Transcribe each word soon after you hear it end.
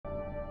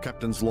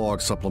Captain's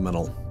log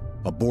supplemental.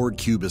 A BORG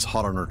cube is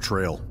hot on our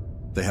trail.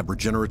 They have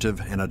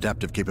regenerative and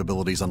adaptive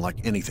capabilities unlike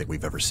anything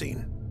we've ever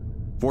seen.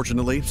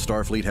 Fortunately,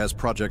 Starfleet has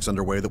projects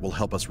underway that will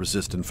help us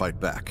resist and fight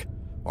back.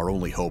 Our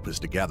only hope is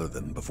to gather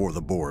them before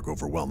the Borg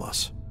overwhelm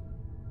us.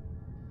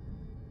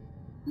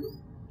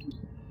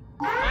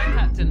 Aye,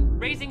 Captain.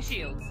 Raising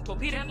shields.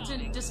 Torpedo.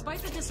 Captain, despite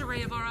the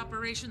disarray of our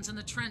operations in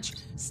the trench,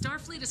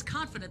 Starfleet is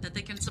confident that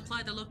they can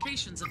supply the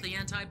locations of the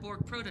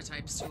anti-Borg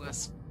prototypes to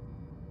us.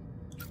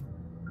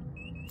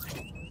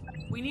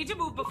 We need to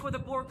move before the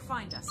Borg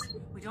find us.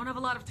 We don't have a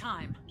lot of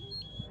time.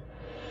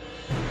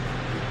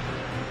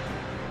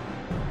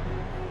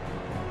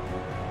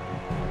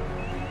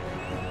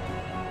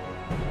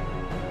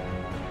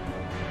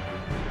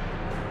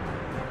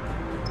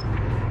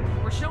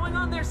 We're showing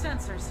on their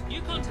sensors.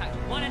 New contact.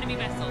 One enemy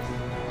vessel.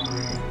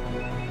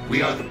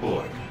 We are the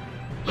Borg.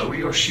 Lower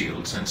your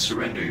shields and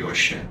surrender your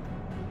ship.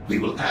 We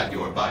will add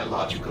your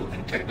biological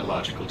and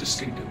technological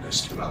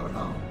distinctiveness to our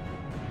own.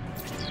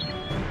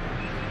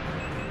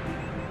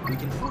 We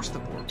can force the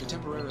Borg to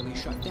temporarily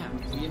shut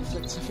down if we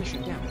inflict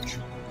sufficient damage.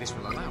 This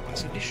will allow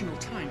us additional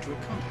time to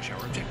accomplish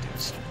our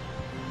objectives.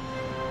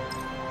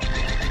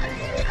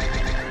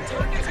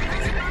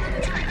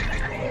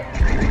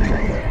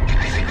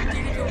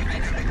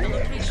 The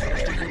location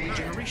of the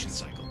regeneration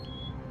cycle.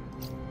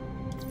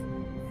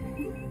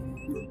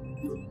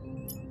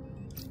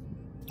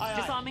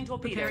 Disarming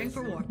torpedoes. Preparing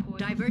for warp.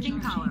 Diverging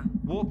power.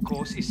 Warp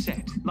course is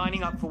set.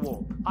 Lining up for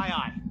warp. Aye,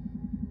 aye.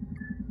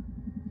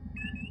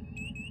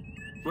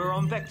 We're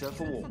on vector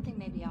for warp. Something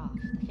may be off.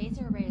 The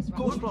phaser array is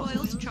Course running.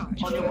 Coils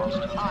charged. On your mark.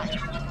 Aye.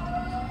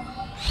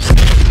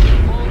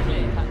 All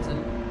clear,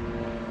 Captain.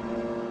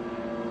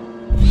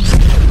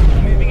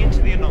 Moving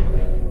into the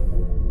anomaly.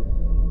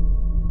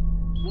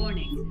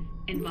 Warning.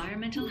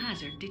 Environmental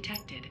hazard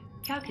detected.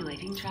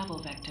 Calculating travel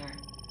vector.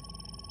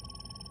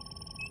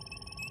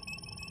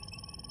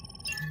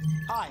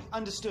 Aye,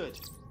 understood.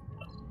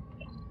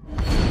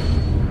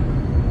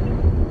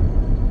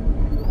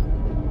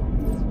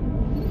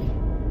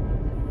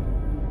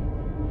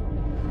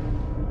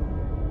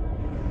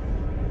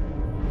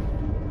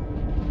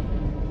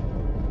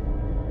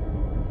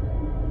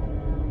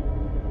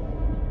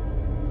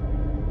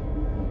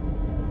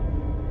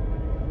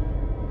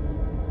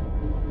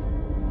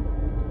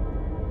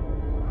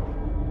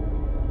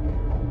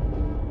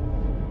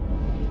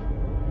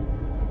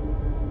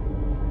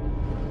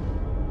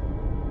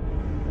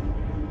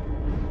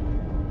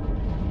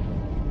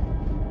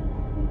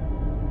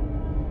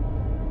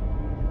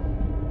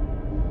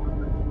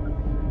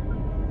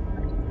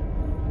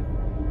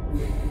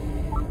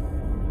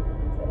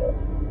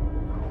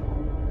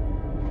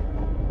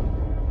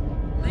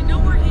 They know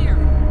we're here.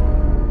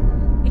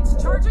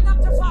 It's charging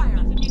up to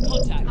fire. New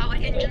contact. Our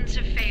engines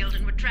have failed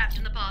and we're trapped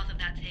in the path of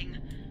that thing.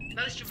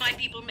 Most of my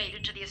people made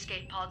it to the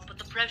escape pods, but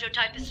the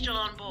prototype is still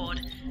on board.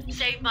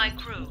 Save my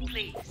crew,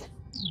 please.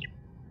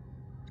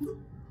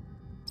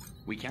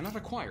 We cannot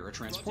acquire a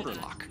transporter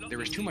lock.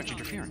 There is too much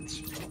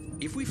interference.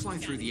 If we fly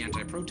through the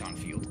anti-proton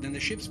field, then the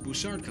ship's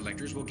Bussard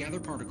collectors will gather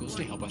particles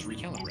to help us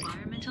recalibrate.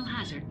 Environmental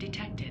hazard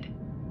detected.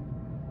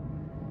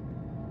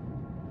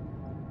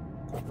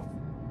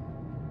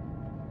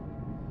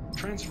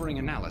 Transferring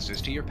analysis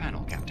to your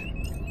panel,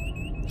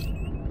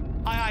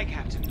 Captain. Aye, aye,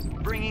 Captain.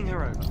 Bringing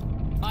her over.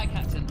 Aye,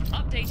 Captain.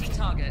 Updating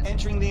target.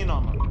 Entering the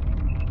anomaly.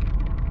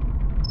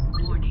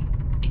 Warning.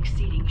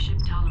 Exceeding ship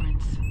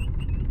tolerance.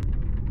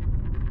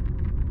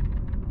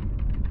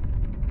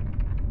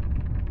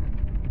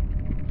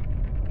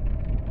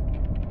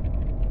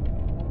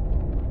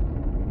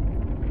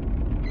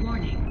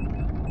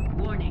 Warning.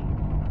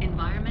 Warning.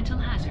 Environmental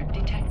hazard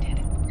detected.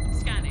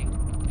 Scanning.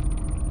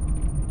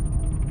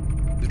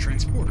 The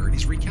transporter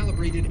is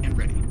recalibrated and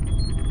ready.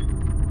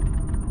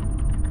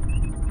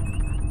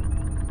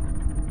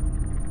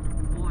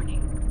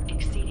 Warning.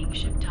 Exceeding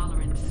ship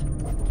tolerance.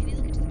 Can you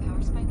look into the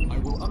power spike? I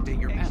will update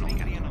your panel, Exiting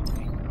the Captain.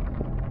 anomaly.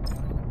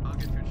 I'll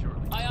get through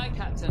shortly. Aye, aye,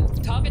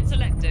 Captain. Target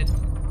selected.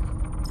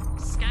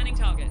 Scanning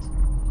target.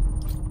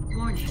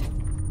 Warning.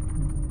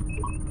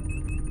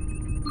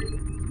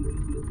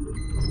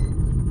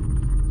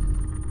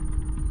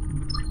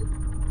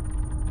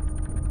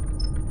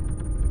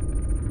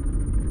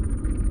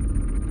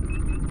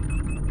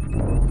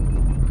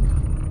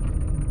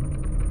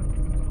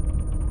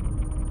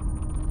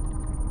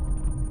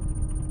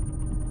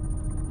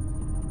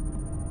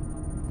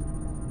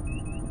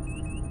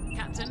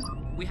 Captain,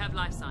 we have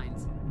life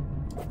signs.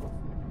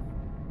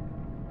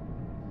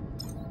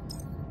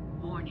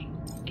 Warning.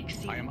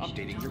 Exceeding I am ship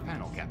updating your tolerance.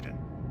 panel, Captain.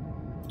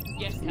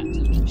 Yes,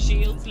 Captain.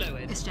 Shields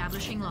lowered.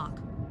 Establishing lock.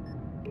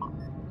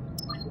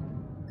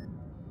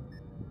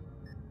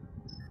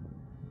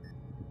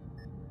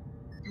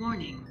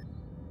 Warning.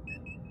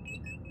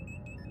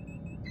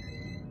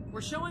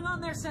 We're showing on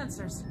their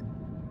sensors.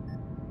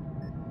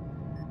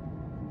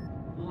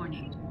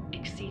 Warning.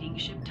 Exceeding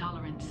ship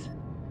tolerance.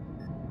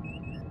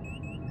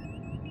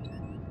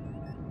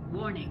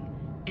 Warning.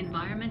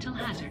 Environmental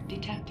hazard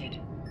detected.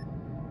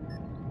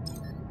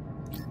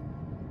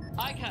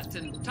 Aye,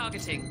 Captain.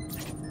 Targeting.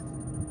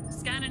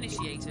 Scan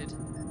initiated.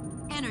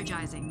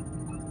 Energizing.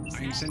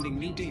 I am sending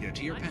new data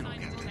to your Life panel,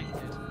 signs Captain.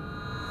 detected.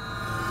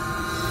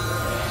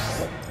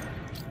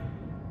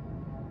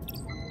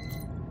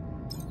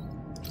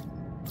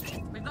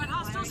 We've got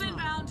hostiles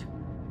inbound.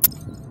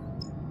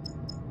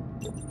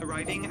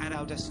 Arriving at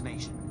our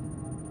destination.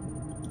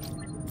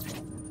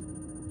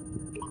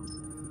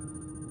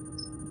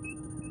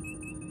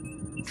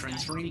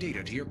 Transferring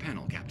data to your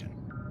panel, Captain.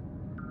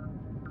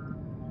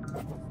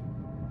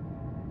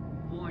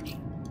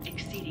 Warning.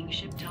 Exceeding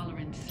ship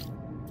tolerance.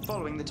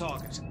 Following the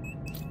target.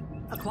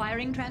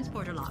 Acquiring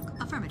transporter lock.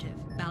 Affirmative.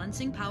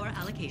 Balancing power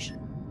allocation.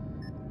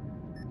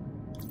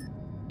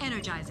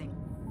 Energizing.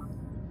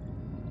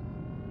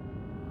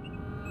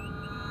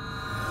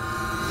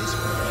 This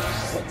prototype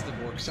floods the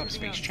Borg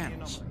subspace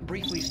channels,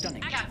 briefly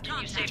stunning them. Captain,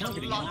 you The saved a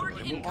targeting lot of algorithm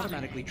will incoming.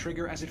 automatically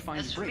trigger as it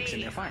finds As for breaks in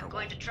me, their I'm firewall.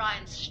 going to try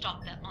and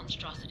stop that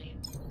monstrosity.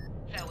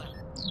 Farewell.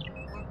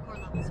 Warp core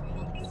levels are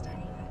holding steady.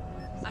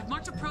 I've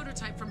marked a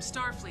prototype from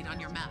Starfleet on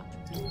your map.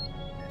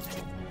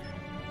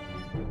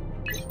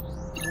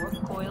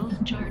 Warp coils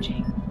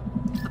charging.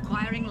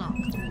 Acquiring lock.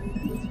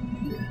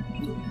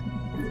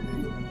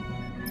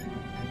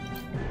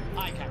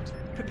 Aye, Captain.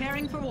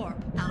 Preparing for warp.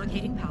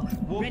 Allocating power.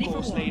 Warp Ready for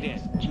course warp. laid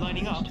in.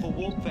 Lining up for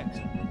warp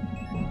vector.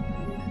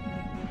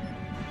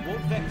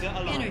 Warp vector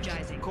aligned.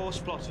 Energizing. Course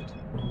plotted.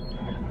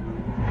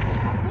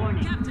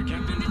 Warning. Captain,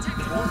 you've been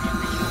detected. Borg have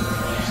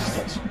recalibrated their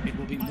systems. It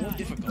will be more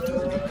difficult to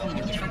overcome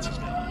their defenses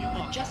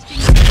now. Adjusting.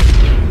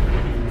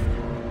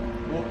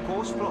 Warp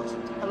course plotted.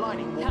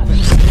 Aligning warp Captain,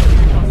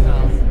 vector.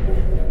 hostiles.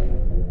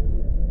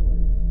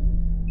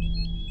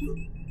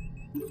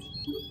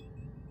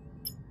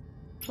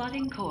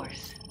 Plotting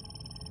course.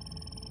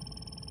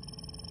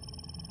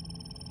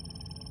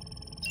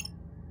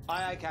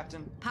 Aye, aye,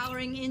 Captain.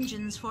 Powering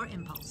engines for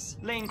impulse.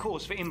 Laying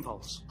course for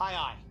impulse. Aye,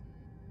 aye.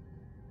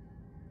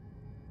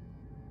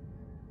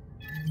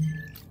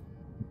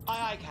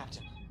 Aye, aye,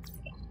 Captain.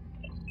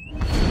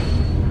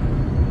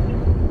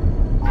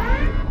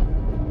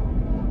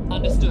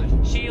 Understood.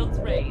 Shields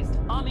raised.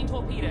 Arming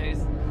torpedoes.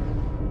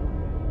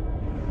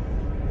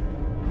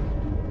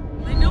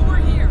 They know we're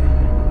here.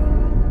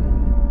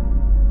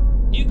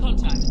 New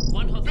contact.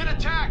 One hostile. Been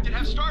attacked and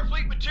have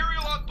Starfleet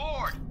material on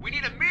board. We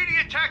need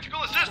immediate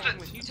tactical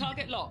assistance. New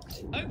target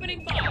locked.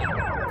 Opening fire.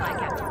 Aye,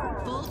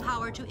 Captain. Full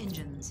power to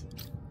engines.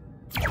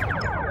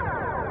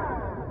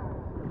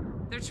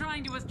 They're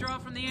trying to withdraw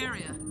from the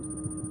area.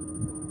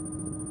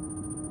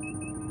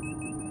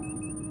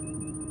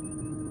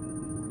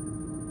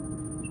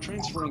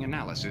 Transferring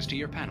analysis to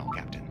your panel,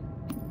 Captain.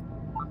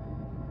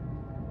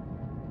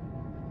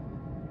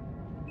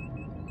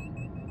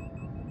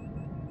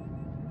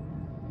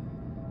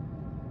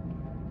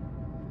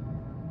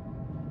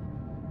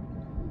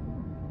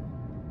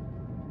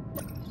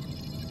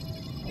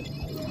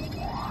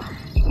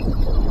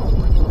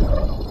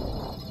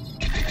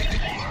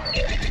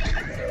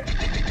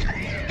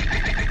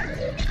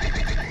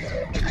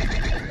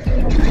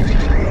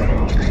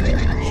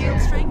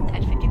 Shield strength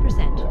at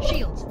 50%.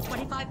 Shields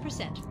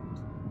 25%.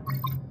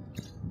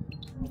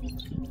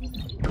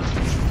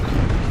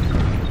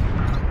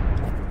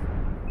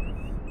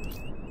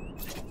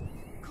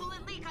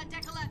 Coolant leak on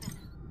deck 11.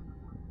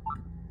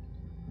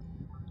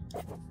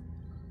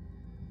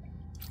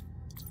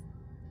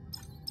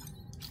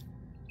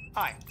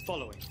 Aye,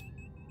 following.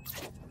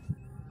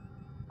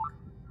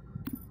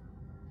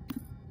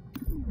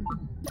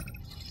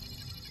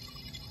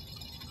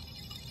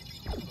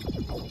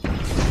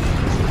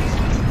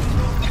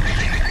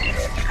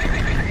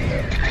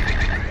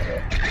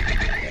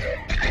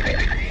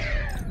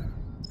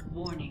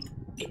 Warning.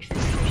 Exceeding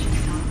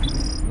ship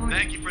tolerance. Warning.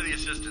 Thank you for the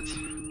assistance.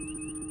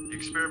 The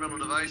experimental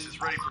device is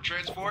ready for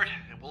transport,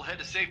 and we'll head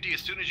to safety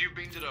as soon as you've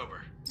beamed it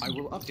over. I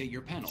will update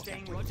your panel,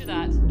 Staying Captain. Roger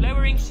that.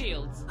 Lowering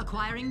shields.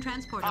 Acquiring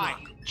transporter Aye,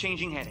 lock.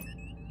 changing heading.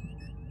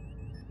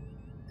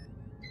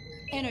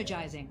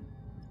 Energizing.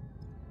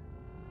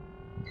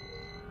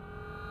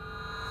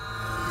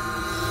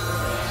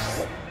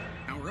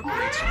 Our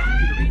upgrades to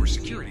computer core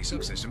security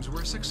subsystems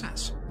were a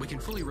success. We can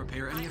fully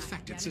repair any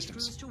affected Damage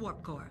systems. crews to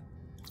warp core.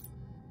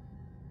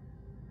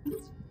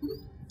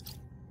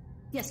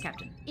 Yes,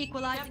 Captain.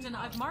 Equalizing. Captain,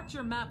 I've marked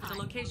your map with the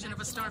location of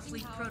a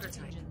Starfleet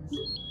prototype.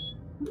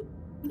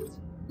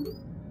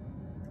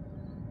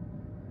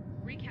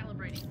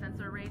 Recalibrating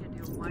sensor array to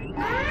do a wind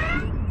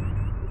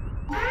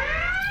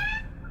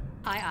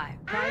Aye.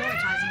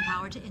 Prioritizing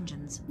power to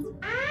engines.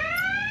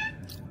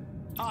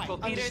 Aye,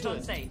 Torpedoes on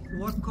understood. safe.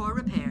 Warp core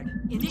repaired.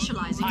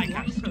 Initializing Aye,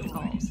 warp Captain.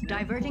 protocols.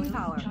 Diverting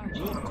power.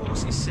 Warp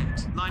course is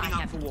set. Lining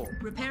Aye, up for Captain. warp.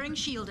 Repairing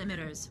shield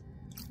emitters.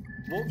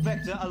 Warp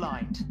vector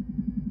aligned.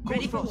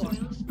 Ready for Course warp.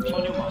 plotted.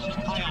 On your mark.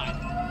 Aye,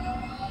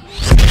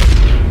 aye.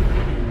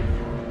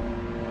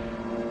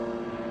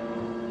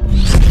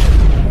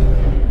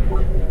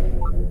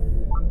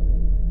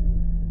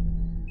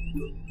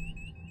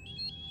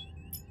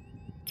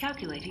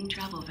 Calculating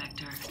travel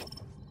vector.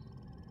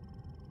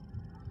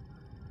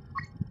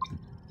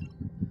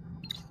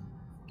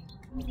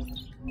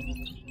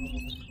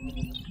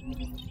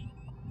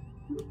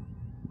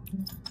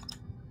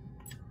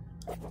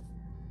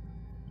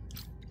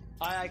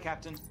 Aye,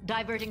 Captain.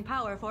 Diverting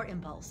power for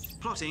impulse.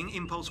 Plotting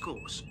impulse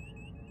course.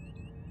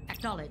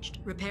 Acknowledged.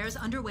 Repairs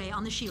underway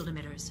on the shield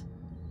emitters.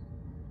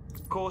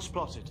 Course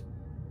plotted.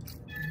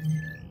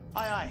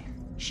 Aye, aye.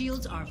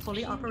 Shields are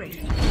fully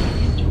operational.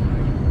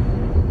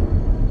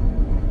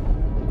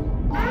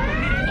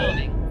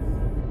 Reloading.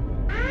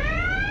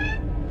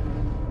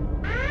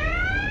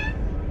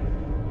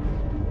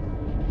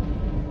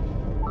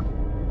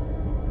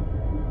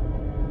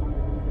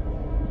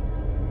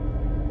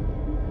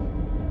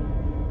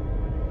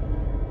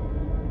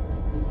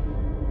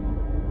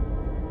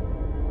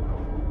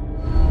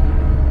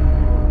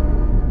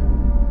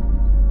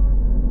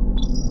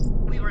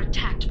 We were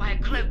attacked by a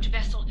cloaked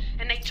vessel,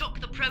 and they took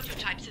the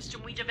prototype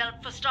system we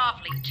developed for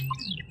Starfleet.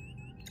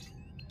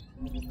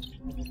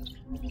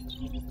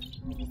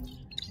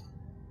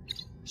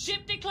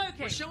 Ship decloaking.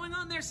 We're showing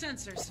on their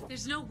sensors.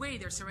 There's no way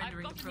they're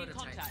surrendering the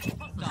prototype.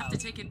 We'll have to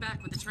take it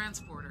back with the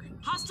transporter.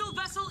 Hostile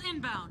vessel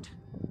inbound.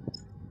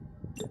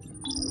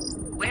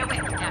 We're with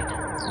you,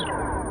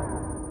 Captain.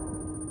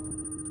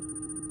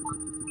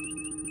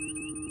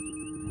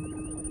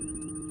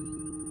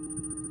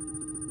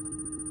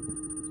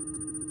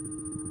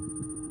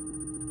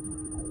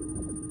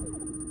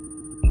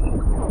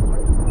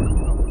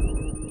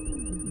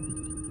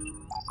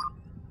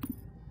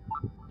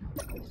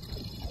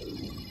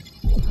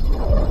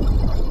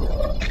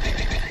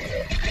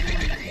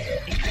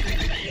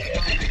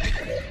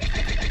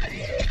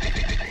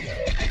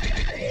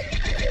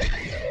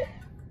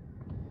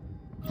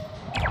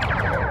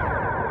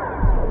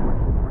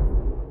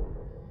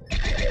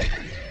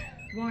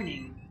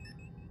 Warning.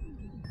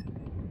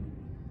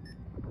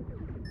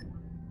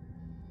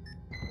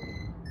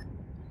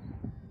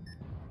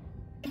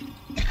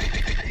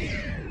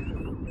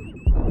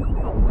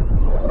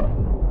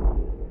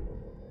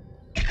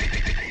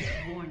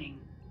 Warning.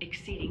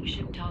 Exceeding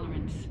ship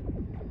tolerance.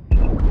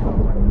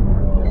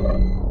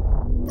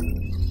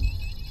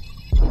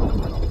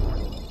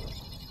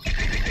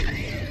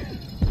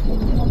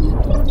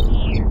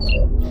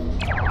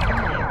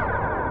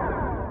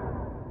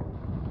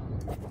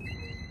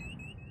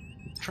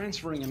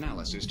 Transferring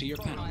analysis to your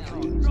panel.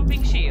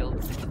 Dropping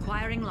shields.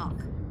 Acquiring lock.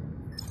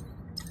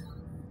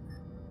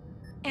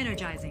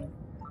 Energizing.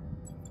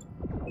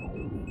 We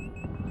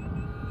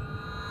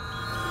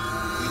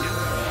now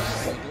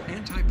have available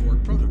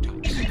anti-Borg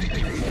prototypes.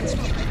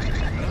 Install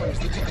them. Now is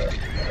the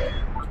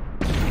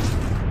time.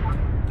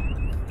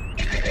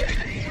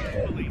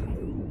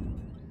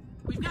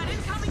 We've got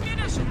incoming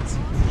munitions.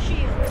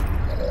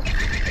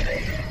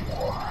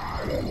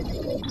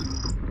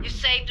 You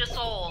saved us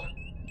all.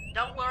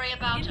 Don't worry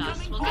about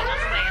us. We'll get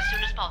underway as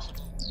soon as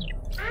possible.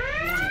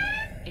 Warning.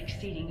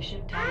 Exceeding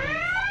ship tolerance.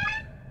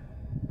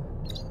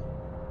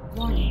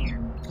 Warning.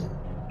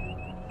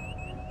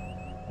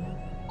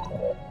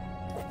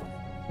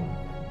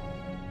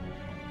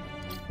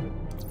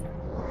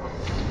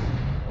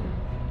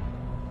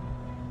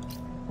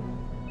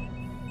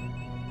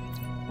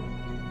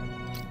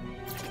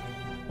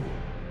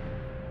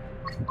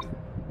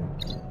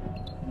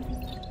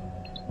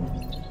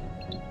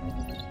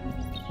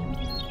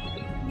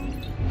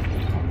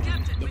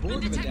 The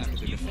Borg have adapted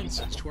the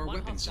defenses to our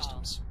weapon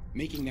systems,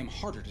 making them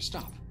harder to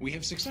stop. We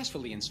have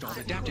successfully installed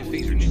adaptive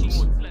phaser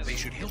nukes. They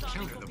should help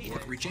counter the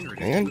Borg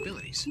regenerative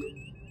capabilities.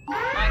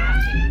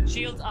 Aye, Captain.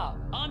 Shields up.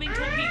 Arming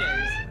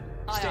torpedoes.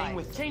 Aye, Staying aye.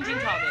 with- Changing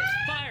target.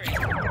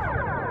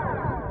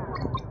 Firing.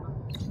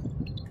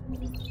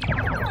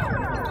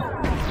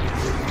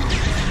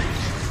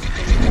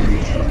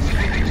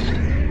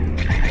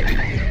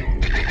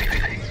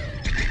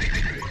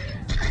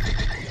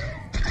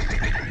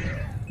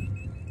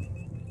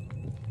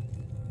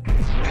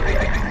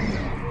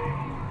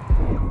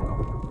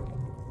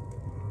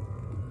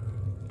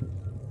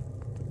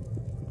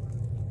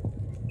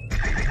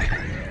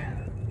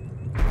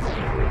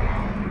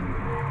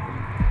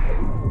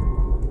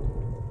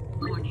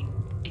 Warning.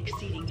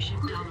 Exceeding ship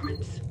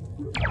tolerance.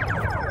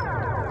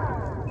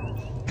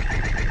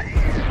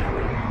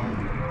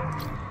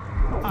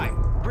 Aye.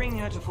 Bring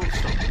her to full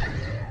stop.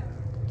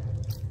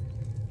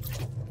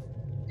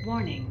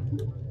 Warning.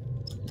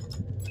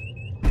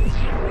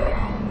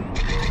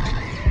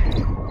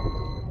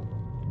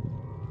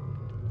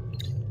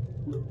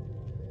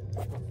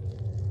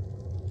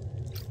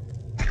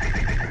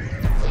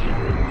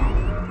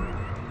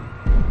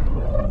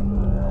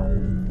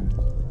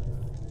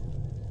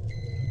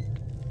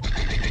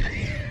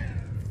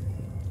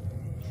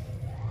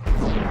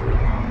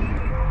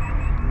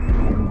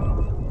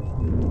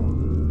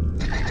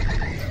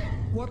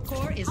 Warp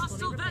core is Hostile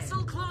fully repaired.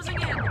 vessel closing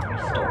in.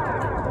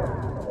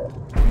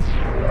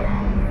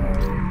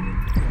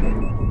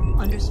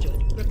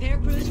 Understood. Repair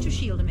crews to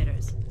shield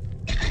emitters.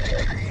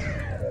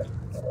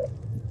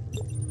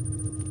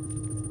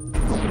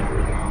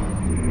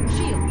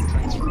 Shields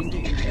transferring.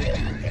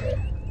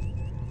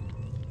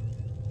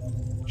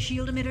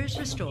 Shield emitters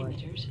restored.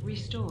 Emitters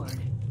restored.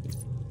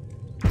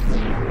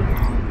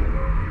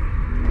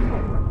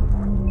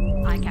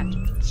 Aye,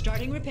 Captain.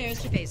 Starting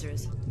repairs to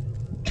phasers.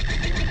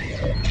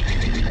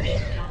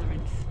 Ship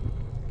tolerance.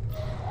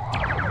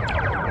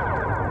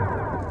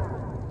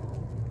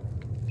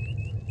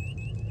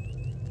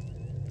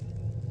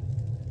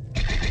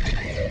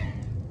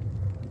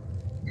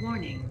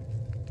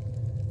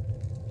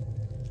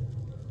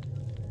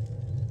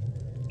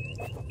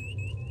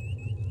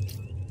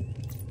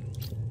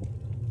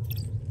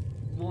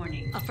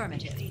 Warning.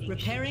 Affirmative.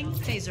 Repairing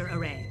phaser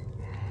array.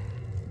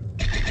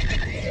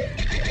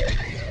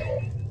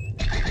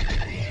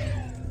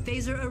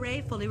 Phaser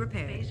array fully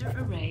repaired.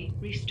 Phaser array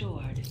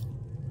restored.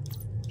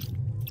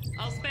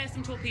 I'll spare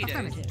some torpedoes.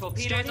 Affirmative.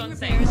 Torpedoes Starting on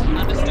repairs. safe.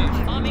 Understood.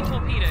 Arming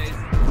torpedoes.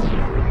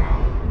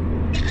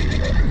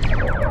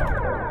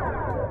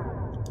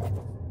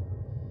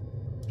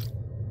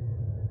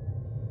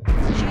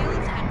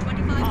 Shields at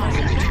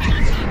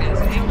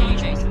 25%.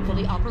 Engaging.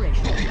 Fully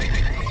operational.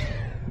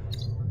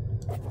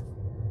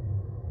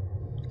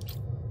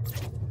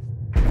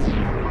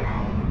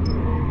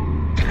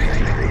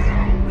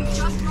 We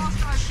just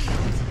lost our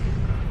shields.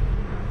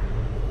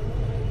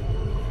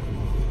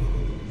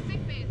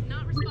 Sick bay is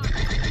not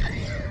responding.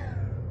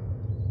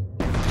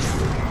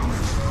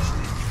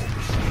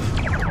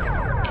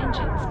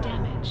 Engines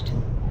damaged.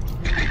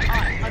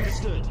 Aye,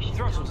 understood.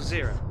 Throttle to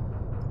 0.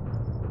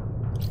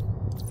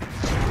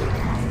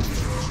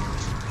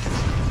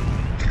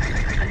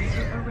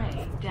 Phaser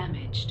array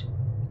damaged.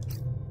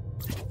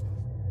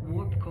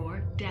 Warp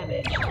core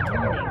damaged.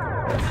 Warning.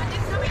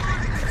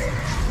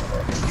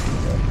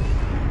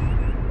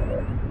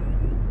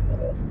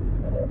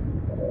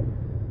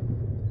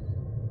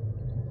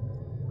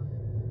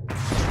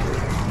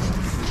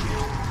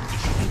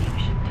 Exceeding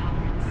ship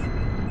tolerance.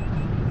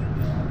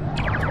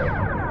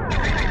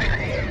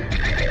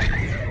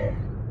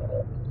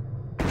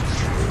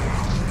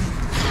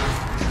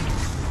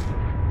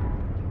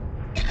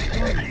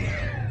 Warning.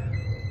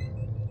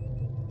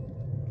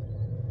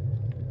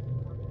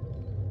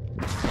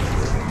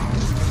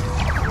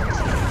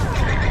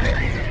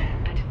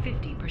 At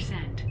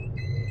 50%.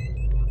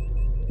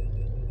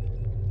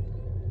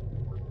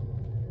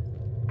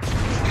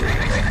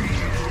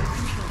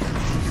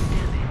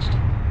 Damaged.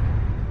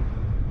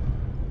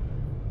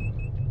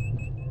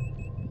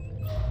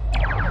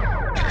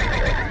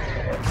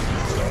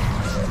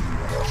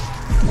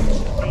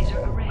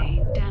 Phaser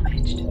array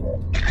damaged.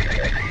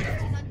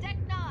 Is on deck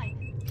 9.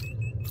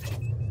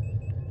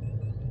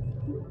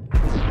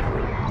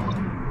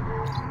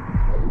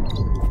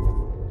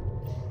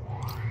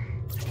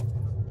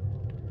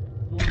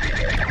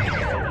 Warning.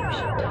 Exceeding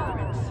ship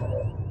tolerance.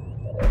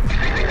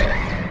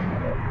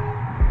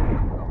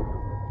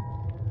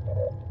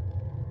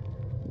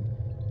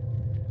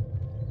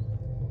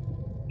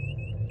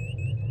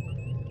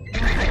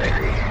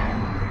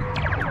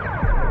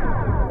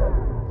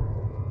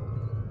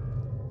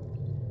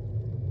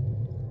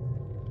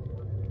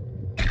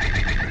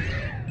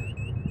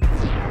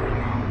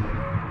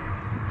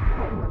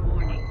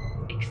 Warning.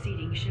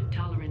 Exceeding ship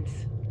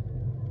tolerance.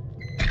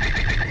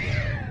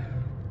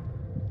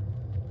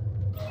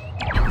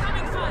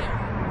 Incoming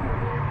fire.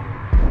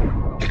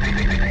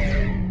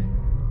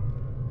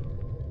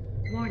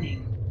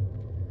 Warning.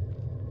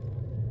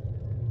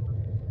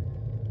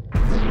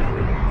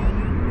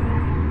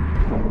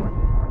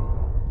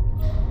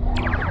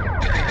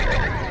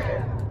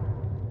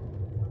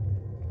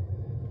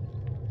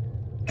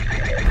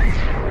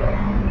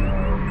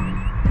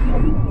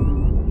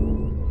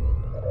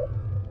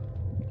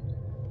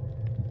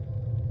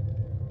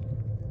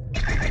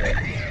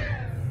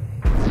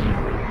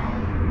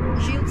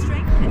 Shield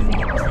strength at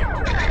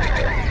 50%.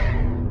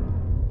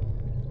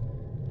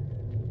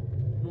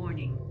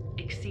 Warning.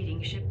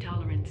 Exceeding ship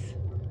tolerance.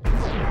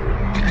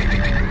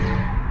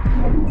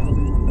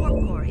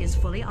 Warp core is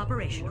fully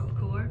operational. Warp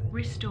core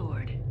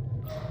restored.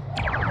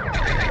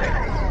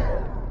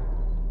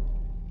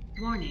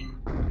 Warning.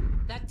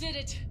 That did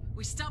it.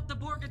 We stopped the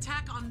Borg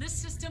attack on this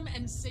system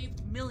and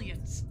saved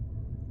millions.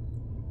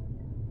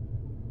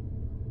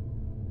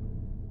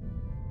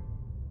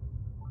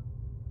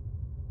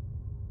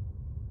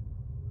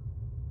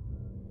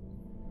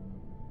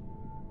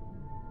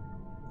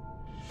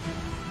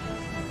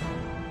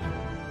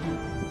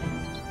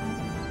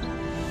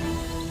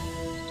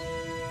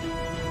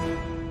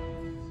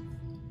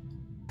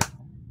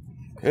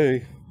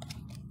 Hey.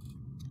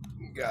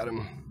 Got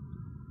him.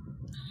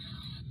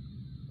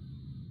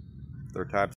 Third time.